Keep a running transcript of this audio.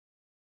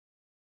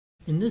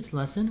In this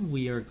lesson,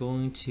 we are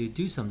going to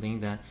do something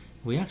that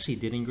we actually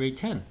did in grade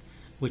 10,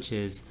 which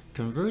is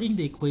converting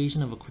the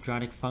equation of a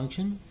quadratic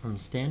function from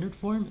standard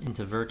form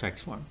into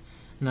vertex form.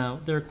 Now,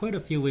 there are quite a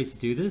few ways to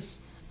do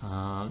this.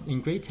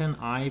 In grade 10,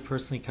 I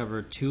personally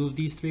covered 2 of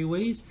these 3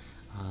 ways,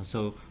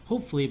 so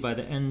hopefully by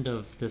the end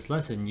of this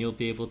lesson, you'll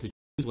be able to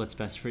choose what's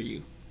best for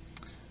you.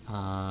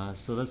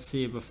 So let's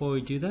see, before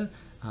we do that,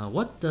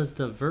 what does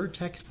the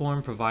vertex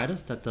form provide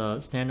us that the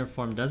standard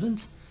form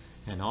doesn't?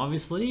 And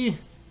obviously,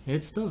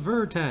 it's the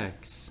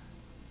vertex.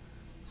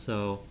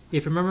 So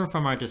if you remember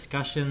from our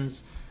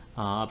discussions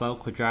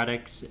about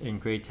quadratics in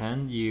grade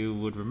 10, you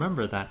would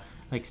remember that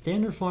like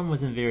standard form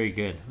wasn't very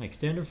good. Like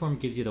standard form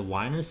gives you the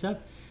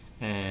y-intercept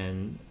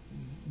and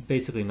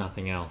basically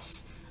nothing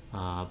else.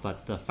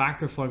 But the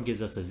factor form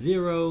gives us the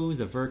zeros,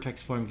 the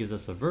vertex form gives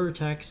us the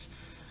vertex.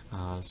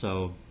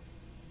 So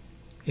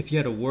if you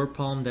had a word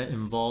problem that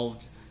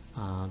involved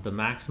the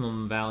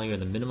maximum value or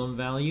the minimum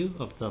value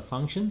of the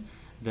function,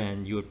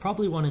 then you would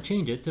probably want to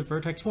change it to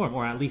vertex form,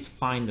 or at least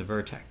find the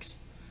vertex.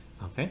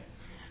 Okay?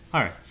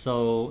 Alright,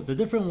 so the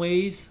different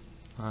ways,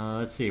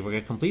 let's see, we're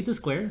going to complete the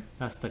square.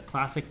 That's the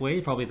classic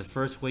way, probably the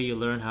first way you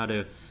learn how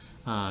to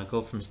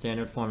go from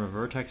standard form to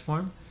vertex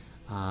form.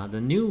 The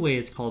new way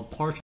is called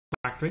partial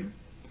factoring.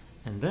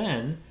 And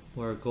then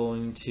we're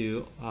going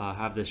to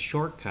have this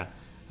shortcut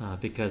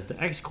because the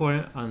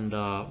x-coordinate and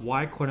the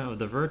y-coordinate of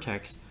the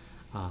vertex,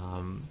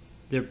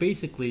 they're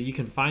basically, you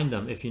can find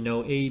them if you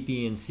know a,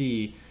 b, and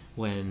c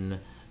when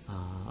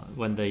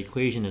the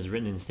equation is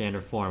written in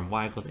standard form,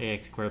 y equals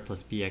ax squared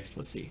plus bx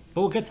plus c.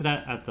 But we'll get to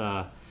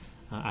that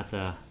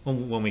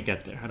when we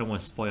get there. I don't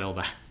want to spoil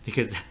that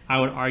because I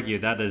would argue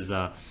that is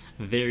a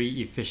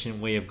very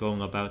efficient way of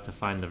going about to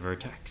find the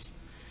vertex.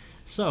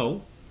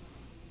 So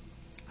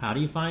how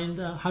do you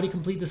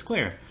complete the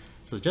square?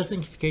 So just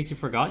in case you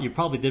forgot, you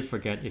probably did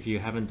forget if you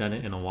haven't done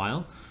it in a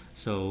while.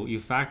 So you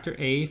factor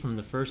a from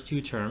the first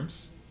 2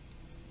 terms,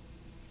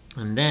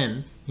 and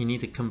then you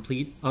need to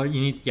complete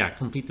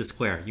the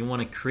square. You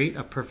want to create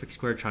a perfect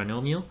square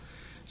trinomial.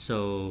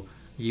 So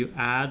you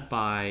add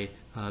by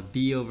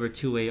b over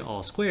 2a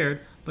all squared,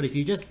 but if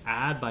you just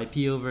add by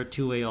p over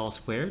 2a all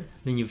squared,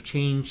 then you've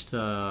changed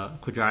the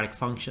quadratic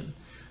function.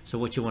 So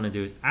what you want to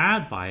do is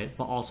add by it,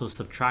 but also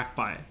subtract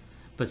by it.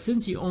 But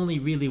since you only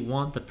really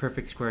want the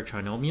perfect square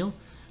trinomial,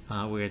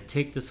 we're going to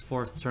take this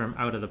 4th term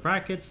out of the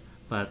brackets,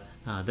 but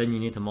then you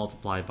need to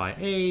multiply by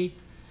a,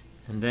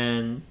 and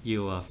then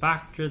you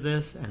factor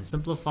this and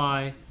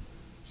simplify,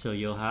 so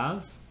you'll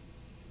have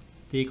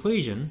the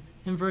equation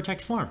in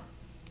vertex form.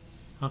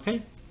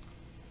 Okay?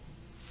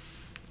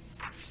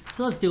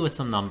 So let's deal with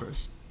some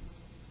numbers.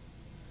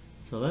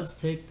 So let's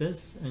take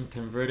this and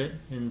convert it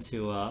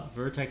into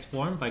vertex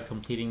form by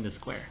completing the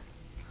square.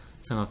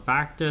 So I'm going to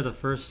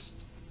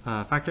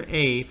factor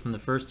a from the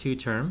first 2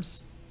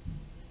 terms,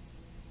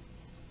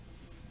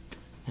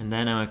 and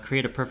then I'm going to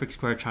create a perfect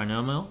square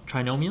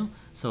trinomial.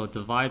 So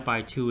divide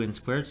by 2 and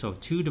squared. So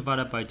 2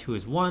 divided by 2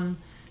 is 1.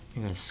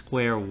 You're going to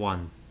square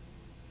 1.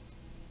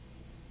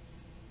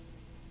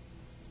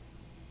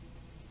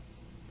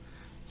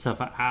 So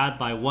if I add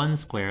by 1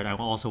 squared, I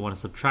also want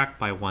to subtract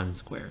by 1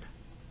 squared.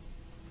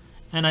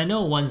 And I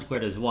know 1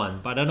 squared is 1,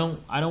 but I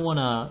don't want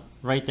to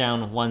write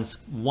down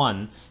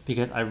 1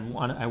 because I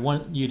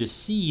want you to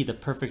see the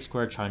perfect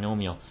square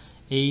trinomial.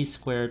 A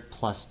squared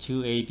plus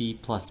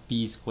 2ab plus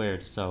b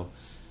squared, so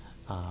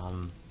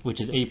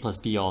which is a plus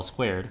b all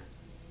squared.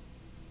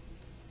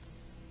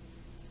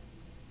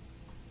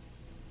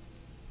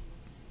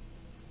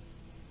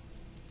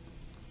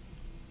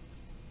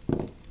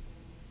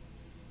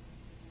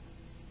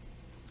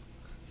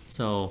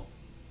 So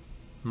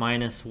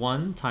minus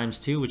 1 times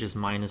 2, which is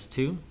minus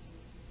 2.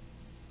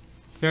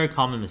 Very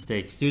common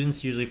mistake.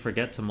 Students usually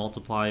forget to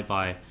multiply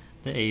by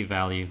the a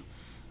value.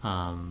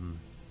 But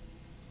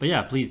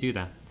yeah, please do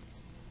that.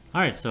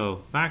 Alright,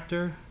 so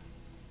factor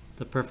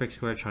the perfect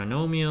square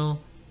trinomial.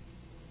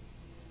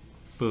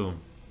 Boom.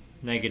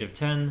 Negative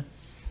 10.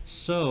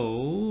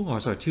 So,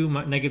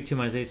 negative 2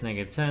 minus 8 is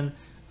negative 10.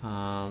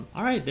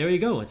 Alright, there you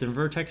go. It's in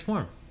vertex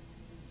form.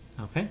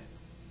 Okay.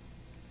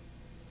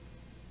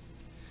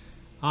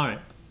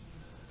 Alright.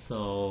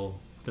 So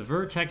the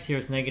vertex here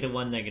is negative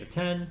 1, negative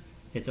 10.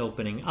 It's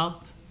opening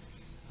up.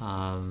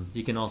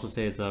 You can also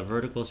say it's a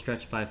vertical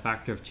stretch by a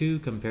factor of 2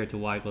 compared to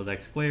y equals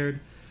x squared.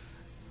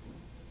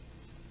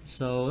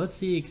 So let's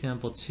see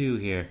example 2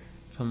 here.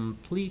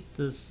 Complete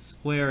the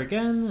square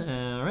again.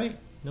 Alright,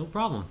 no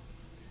problem.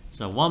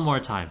 So one more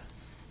time.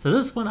 So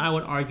this one I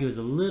would argue is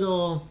a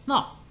little,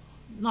 not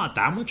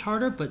that much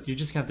harder, but you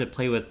just have to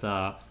play with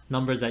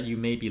numbers that you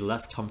may be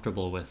less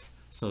comfortable with.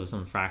 So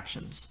some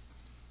fractions.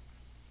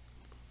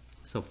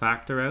 So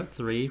factor out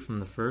 3 from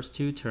the first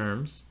 2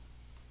 terms.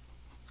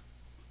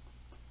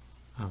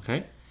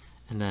 Okay,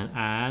 and then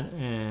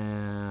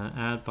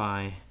add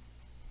by,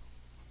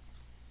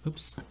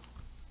 oops.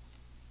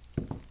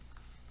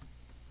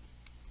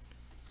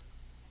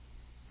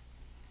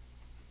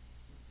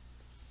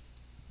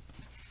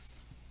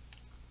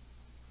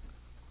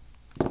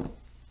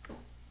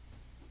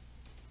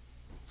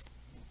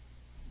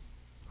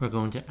 we're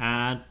going to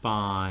add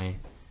by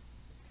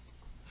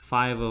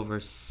 5 over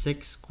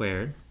 6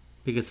 squared,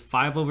 because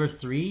 5 over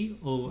 3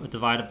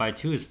 divided by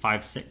 2 is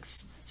 5/6.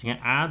 So you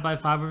can add by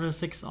 5 over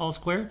 6 all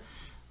squared,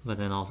 but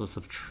then also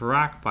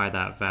subtract by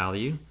that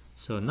value.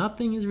 So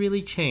nothing is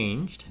really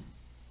changed.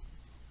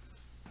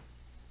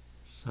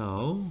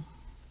 So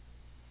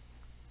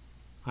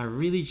I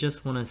really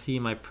just want to see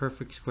my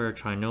perfect square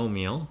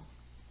trinomial.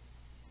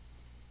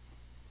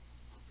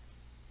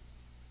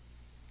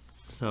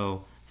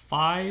 So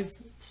 5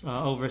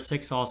 over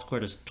 6 all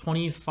squared is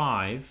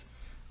 25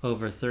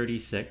 over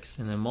 36,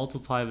 and then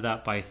multiply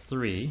that by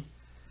 3.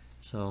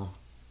 So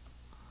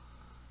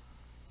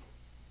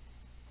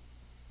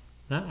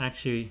that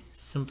actually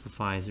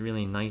simplifies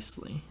really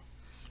nicely,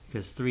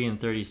 because 3 and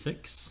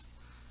 36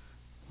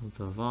 will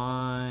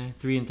divide.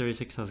 3 and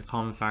 36 has a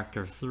common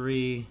factor of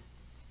 3.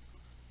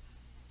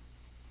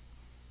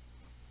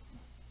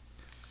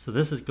 So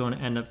this is going to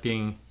end up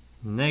being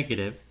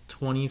negative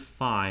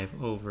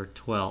 25 over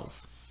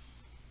 12.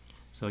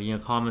 So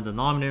common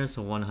denominator,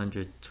 so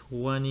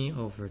 120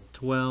 over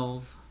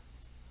 12.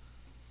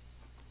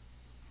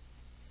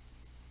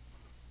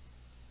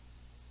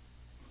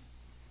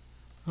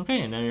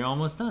 Okay, and then you're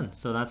almost done.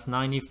 So that's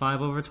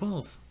 95 over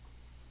 12.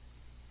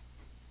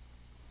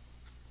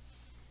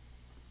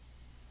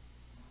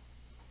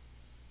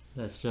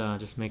 Let's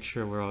just make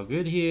sure we're all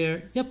good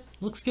here. Yep,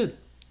 looks good.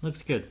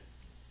 Looks good.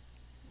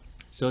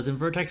 So it's in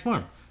vertex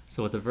form.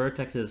 So what the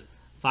vertex is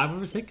 5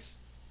 over 6,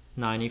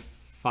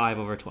 95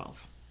 over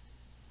 12.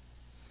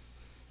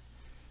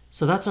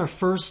 So that's our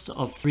first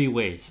of 3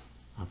 ways.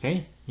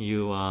 Okay,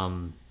 you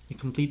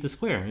complete the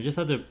square. You just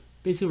have to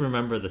basically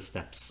remember the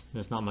steps.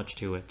 There's not much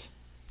to it.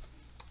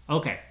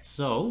 Okay,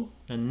 so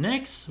the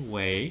next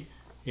way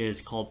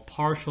is called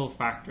partial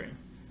factoring.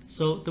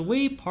 So the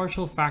way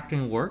partial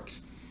factoring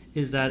works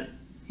is that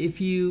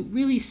if you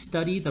really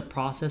study the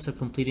process of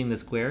completing the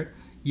square,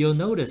 you'll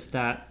notice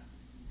that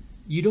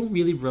you don't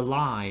really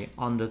rely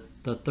on the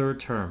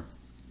third term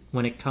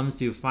when it comes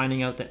to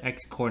finding out the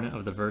x-coordinate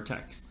of the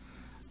vertex.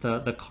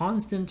 The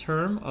constant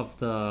term of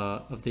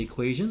the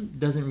equation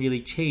doesn't really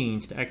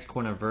change the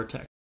x-coordinate of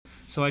vertex.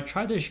 So I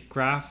tried to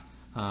graph,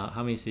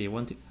 how many see?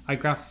 I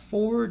graphed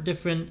 4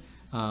 different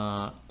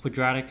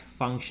quadratic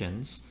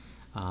functions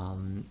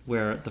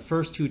where the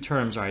first 2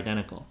 terms are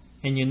identical.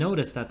 And you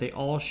notice that they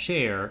all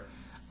share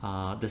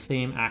the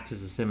same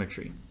axis of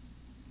symmetry.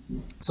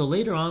 So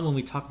later on, when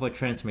we talk about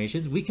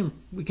transformations, we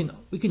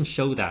can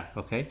show that.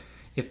 Okay,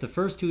 if the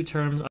first 2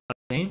 terms are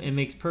the same, it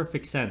makes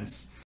perfect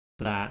sense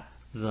that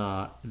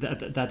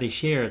that they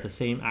share the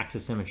same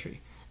axis symmetry.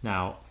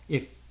 Now,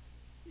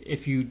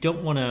 if you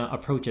don't want to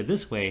approach it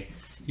this way,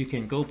 you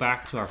can go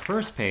back to our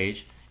first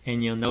page,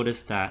 and you'll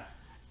notice that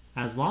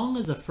as long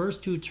as the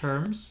first 2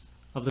 terms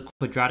of the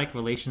quadratic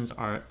relations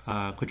are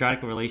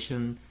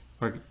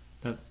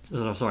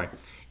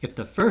if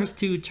the first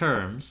 2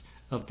 terms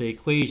of the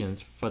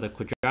equations for the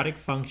quadratic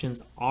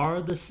functions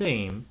are the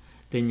same,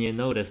 then you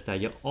notice that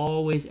you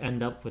always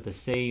end up with the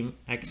same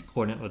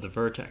x-coordinate of the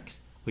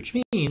vertex, which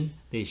means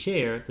they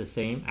share the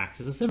same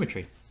axis of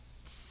symmetry.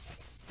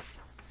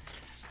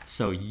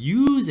 So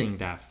using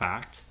that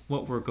fact,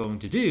 what we're going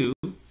to do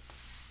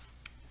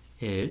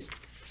is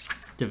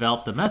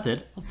develop the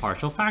method of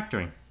partial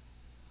factoring.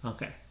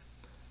 Okay,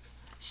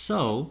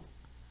 so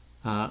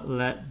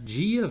let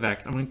g of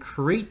x, I'm going to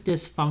create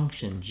this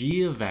function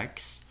g of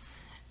x,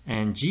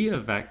 and g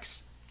of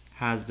x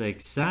has the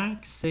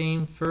exact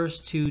same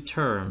first 2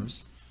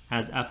 terms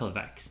as f of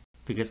x,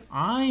 because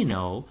I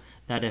know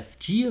that if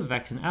g of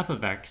x and f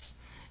of x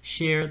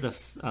share the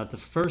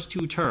first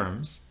 2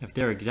 terms, if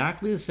they're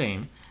exactly the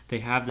same, they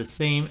have the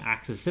same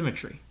axis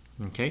symmetry.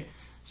 Okay,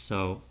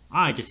 so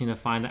I just need to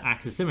find the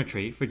axis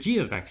symmetry for g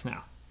of x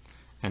now,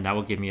 and that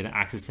will give me the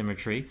axis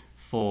symmetry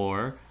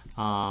for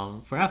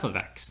f of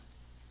x.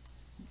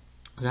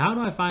 So how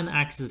do I find the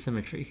axis of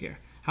symmetry here?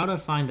 How do I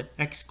find the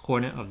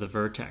x-coordinate of the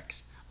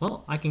vertex?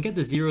 Well, I can get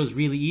the zeros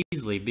really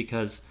easily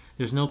because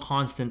there's no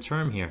constant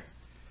term here.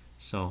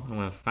 So I'm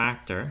going to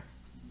factor.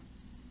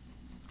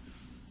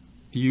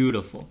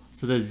 Beautiful.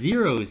 So the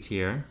zeros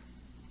here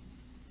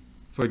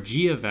for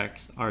g of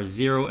x are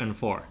 0 and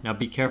 4. Now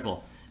be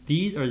careful.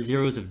 These are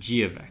zeros of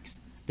g of x.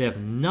 They have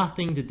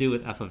nothing to do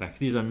with f of x.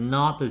 These are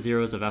not the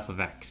zeros of f of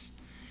x.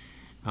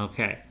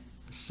 Okay,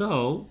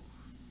 so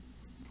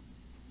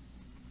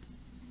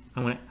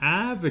I'm going to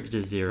average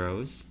the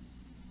zeros,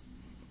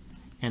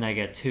 and I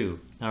get 2.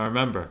 Now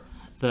remember,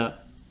 the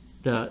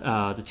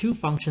 2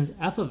 functions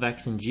f of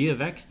x and g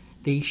of x,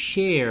 they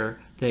share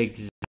the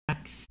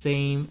exact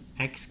same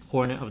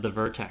x-coordinate of the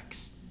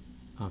vertex,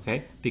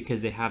 okay?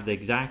 Because they have the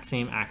exact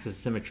same axis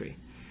symmetry.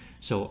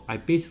 So I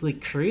basically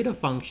create a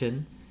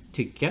function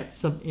to get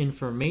some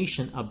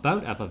information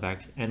about f of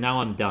x, and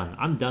now I'm done.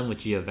 I'm done with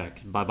g of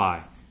x.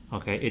 Bye-bye.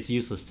 Okay, it's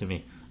useless to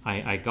me.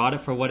 I got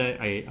it for what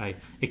I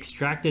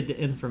extracted the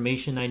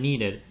information I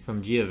needed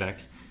from g of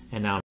x,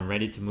 and now I'm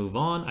ready to move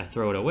on. I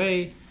throw it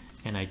away,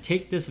 and I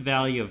take this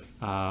value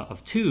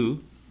of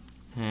 2,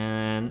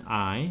 and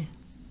I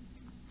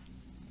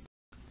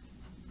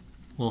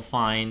will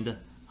find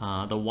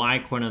the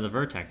y-coordinate of the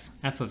vertex,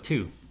 f of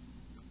 2.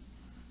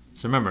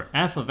 So remember,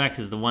 f of x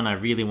is the one I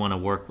really want to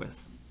work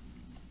with.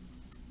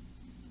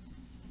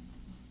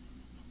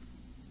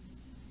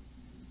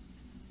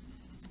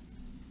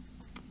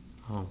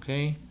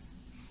 Okay.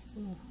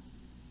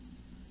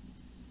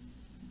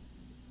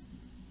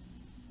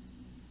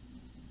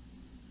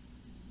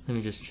 Let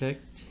me just check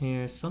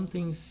here.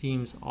 Something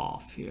seems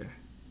off here.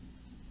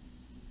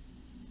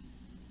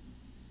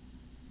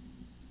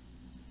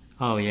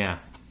 Oh yeah.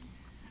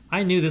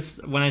 I knew this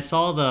when I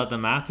saw the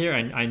math here.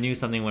 I knew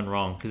something went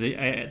wrong because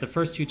the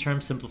first two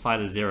terms simplify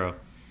to 0.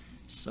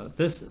 So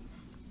this.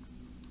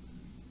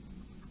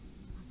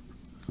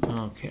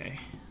 Okay.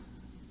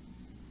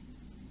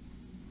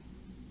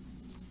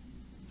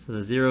 So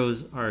the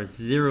zeros are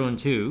 0 and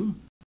 2.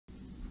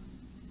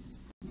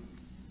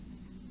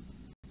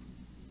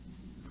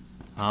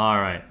 All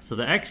right. So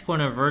the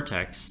x-coordinate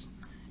vertex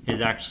is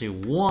actually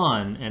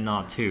 1 and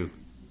not 2.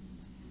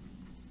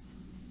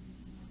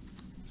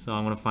 So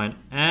I'm going to find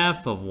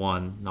f of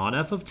 1, not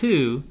f of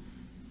 2,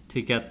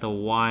 to get the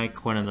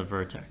y-coordinate of the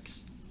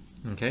vertex.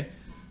 Okay,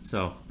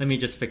 so let me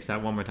just fix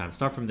that one more time.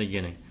 Start from the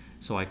beginning.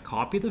 So I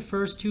copy the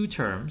first two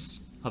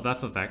terms of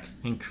f of x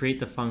and create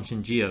the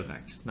function g of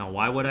x. Now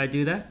why would I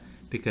do that?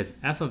 Because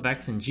f of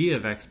x and g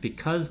of x,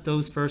 because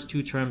those first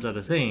two terms are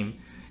the same,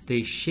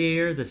 they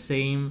share the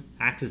same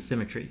axis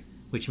symmetry,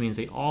 which means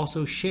they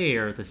also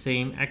share the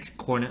same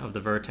x-coordinate of the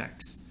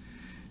vertex.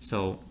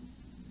 So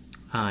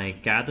I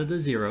gather the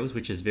zeros,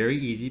 which is very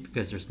easy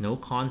because there's no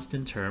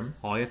constant term.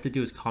 All you have to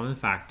do is common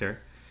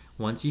factor.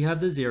 Once you have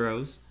the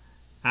zeros,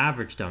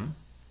 average them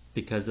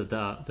because of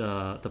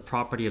the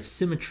property of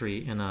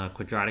symmetry in a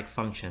quadratic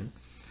function.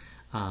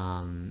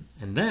 And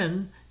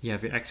then you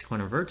have your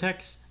x-coordinate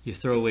vertex, you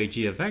throw away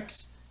g of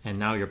x, and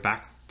now you're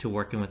back to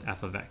working with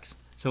f of x.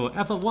 So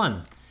f of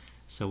 1.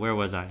 So where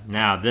was I?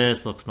 Now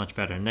this looks much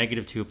better.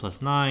 -2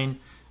 plus 9,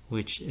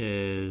 which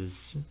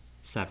is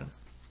 7.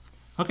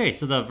 Okay,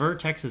 so the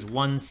vertex is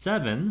 1,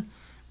 7,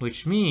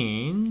 which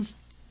means,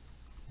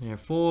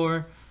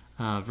 therefore,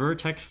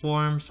 vertex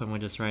form. So I'm going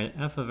to just write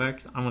f of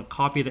x. I'm going to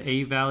copy the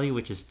a value,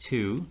 which is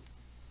 2.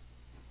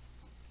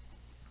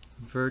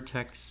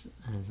 Vertex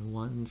is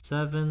 1,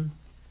 7.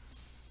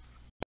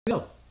 There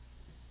we go.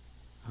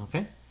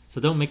 Okay, so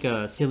don't make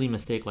a silly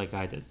mistake like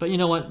I did. But you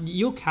know what?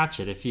 You'll catch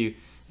it if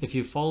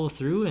you follow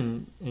through,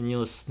 and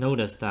you'll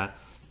notice that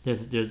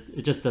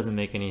it just doesn't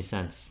make any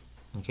sense.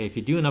 Okay, if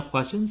you do enough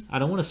questions, I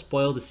don't want to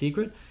spoil the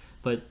secret,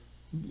 but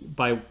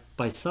by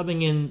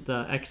subbing in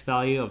the x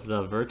value of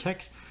the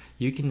vertex,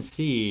 you can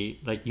see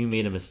like you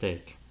made a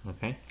mistake.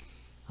 Okay,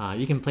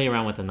 you can play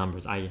around with the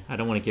numbers. I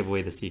don't want to give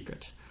away the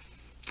secret.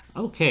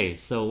 Okay,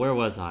 so where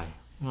was I?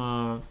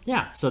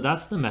 Yeah, so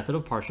that's the method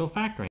of partial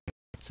factoring.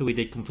 So we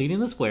did completing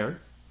the squared,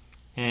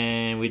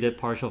 and we did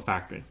partial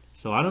factoring.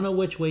 So I don't know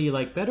which way you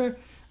like better,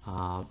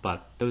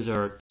 but those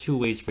are two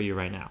ways for you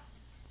right now.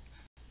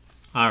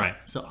 All right,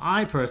 so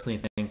I personally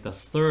think the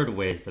third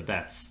way is the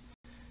best.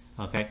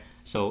 Okay,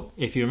 so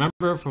if you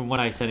remember from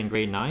what I said in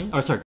grade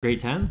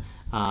 10,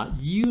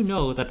 you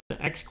know that the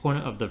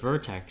x-coordinate of the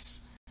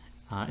vertex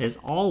is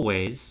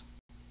always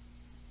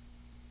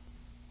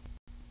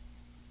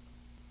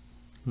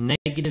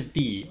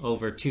 -b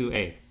over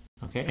 2a.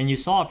 Okay, and you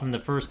saw it from the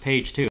first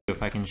page too.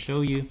 If I can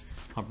show you,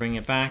 I'll bring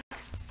it back.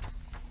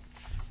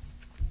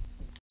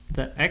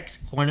 The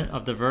x-coordinate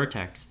of the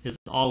vertex is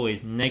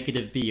always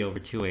 -b over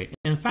 2a.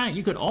 In fact,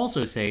 you could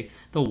also say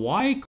the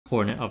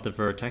y-coordinate of the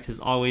vertex is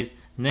always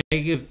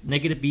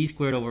negative b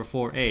squared over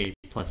 4a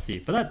plus c.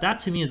 But that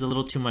to me is a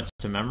little too much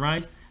to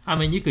memorize. I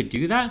mean, you could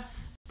do that,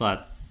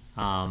 but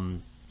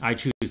I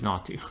choose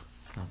not to.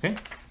 Okay.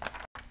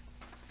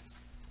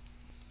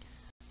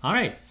 All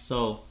right,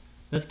 so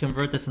let's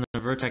convert this in the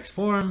vertex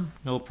form.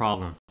 No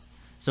problem.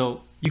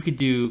 So you could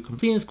do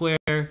completing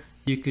square.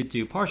 You could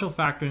do partial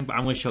factoring, but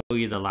I'm going to show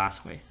you the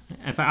last way.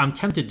 In fact, I'm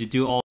tempted to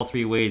do all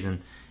three ways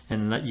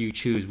and let you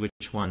choose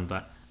which one,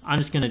 but I'm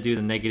just going to do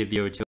the -b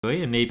over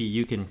 2a, and maybe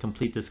you can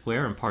complete the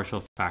square and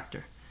partial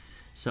factor.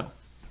 So,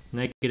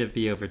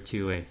 -b over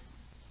 2a.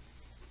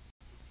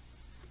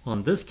 Well,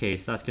 in this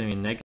case, that's going to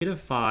be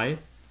 -5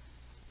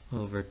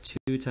 over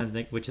 2 times,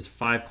 which is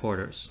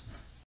 5/4.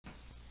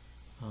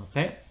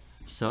 Okay,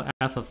 so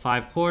f of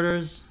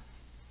 5/4.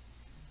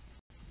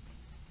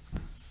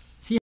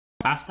 See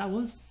how fast that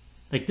was?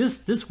 Like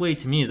this way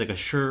to me is like a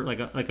sure,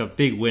 like a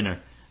big winner.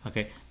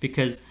 Okay,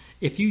 because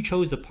if you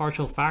chose the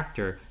partial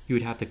factor, you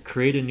would have to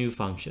create a new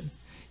function.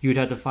 You would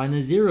have to find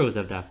the zeros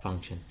of that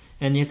function,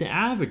 and you have to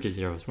average the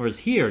zeros. Whereas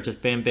here,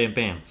 just bam, bam,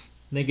 bam,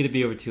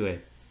 -b over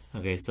 2a.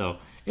 Okay, so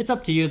it's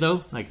up to you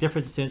though. Like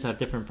different students have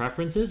different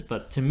preferences,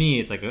 but to me,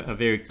 it's like a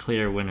very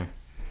clear winner.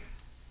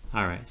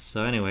 All right,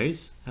 so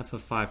anyways, f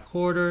of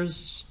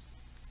 5/4.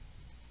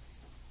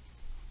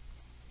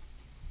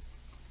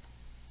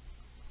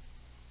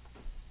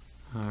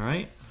 All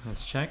right,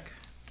 let's check.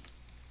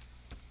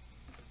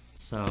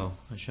 So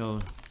I show,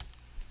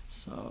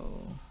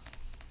 so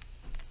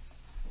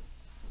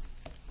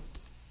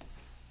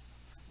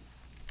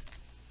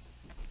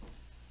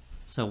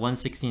So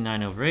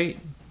 169 over 8.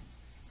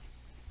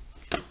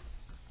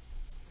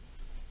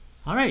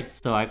 All right,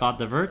 so I got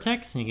the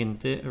vertex, and you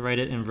can write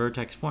it in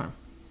vertex form.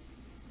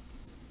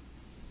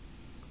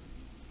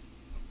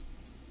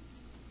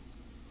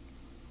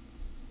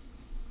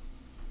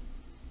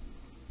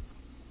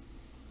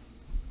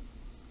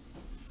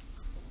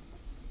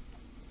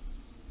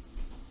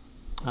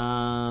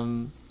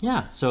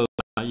 Yeah, so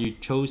you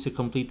chose to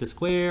complete the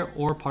square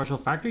or partial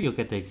factor, you'll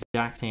get the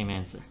exact same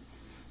answer.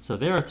 So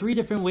there are 3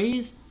 different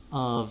ways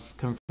of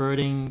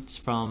converting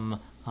from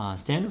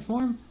standard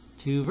form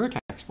to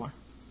vertex form.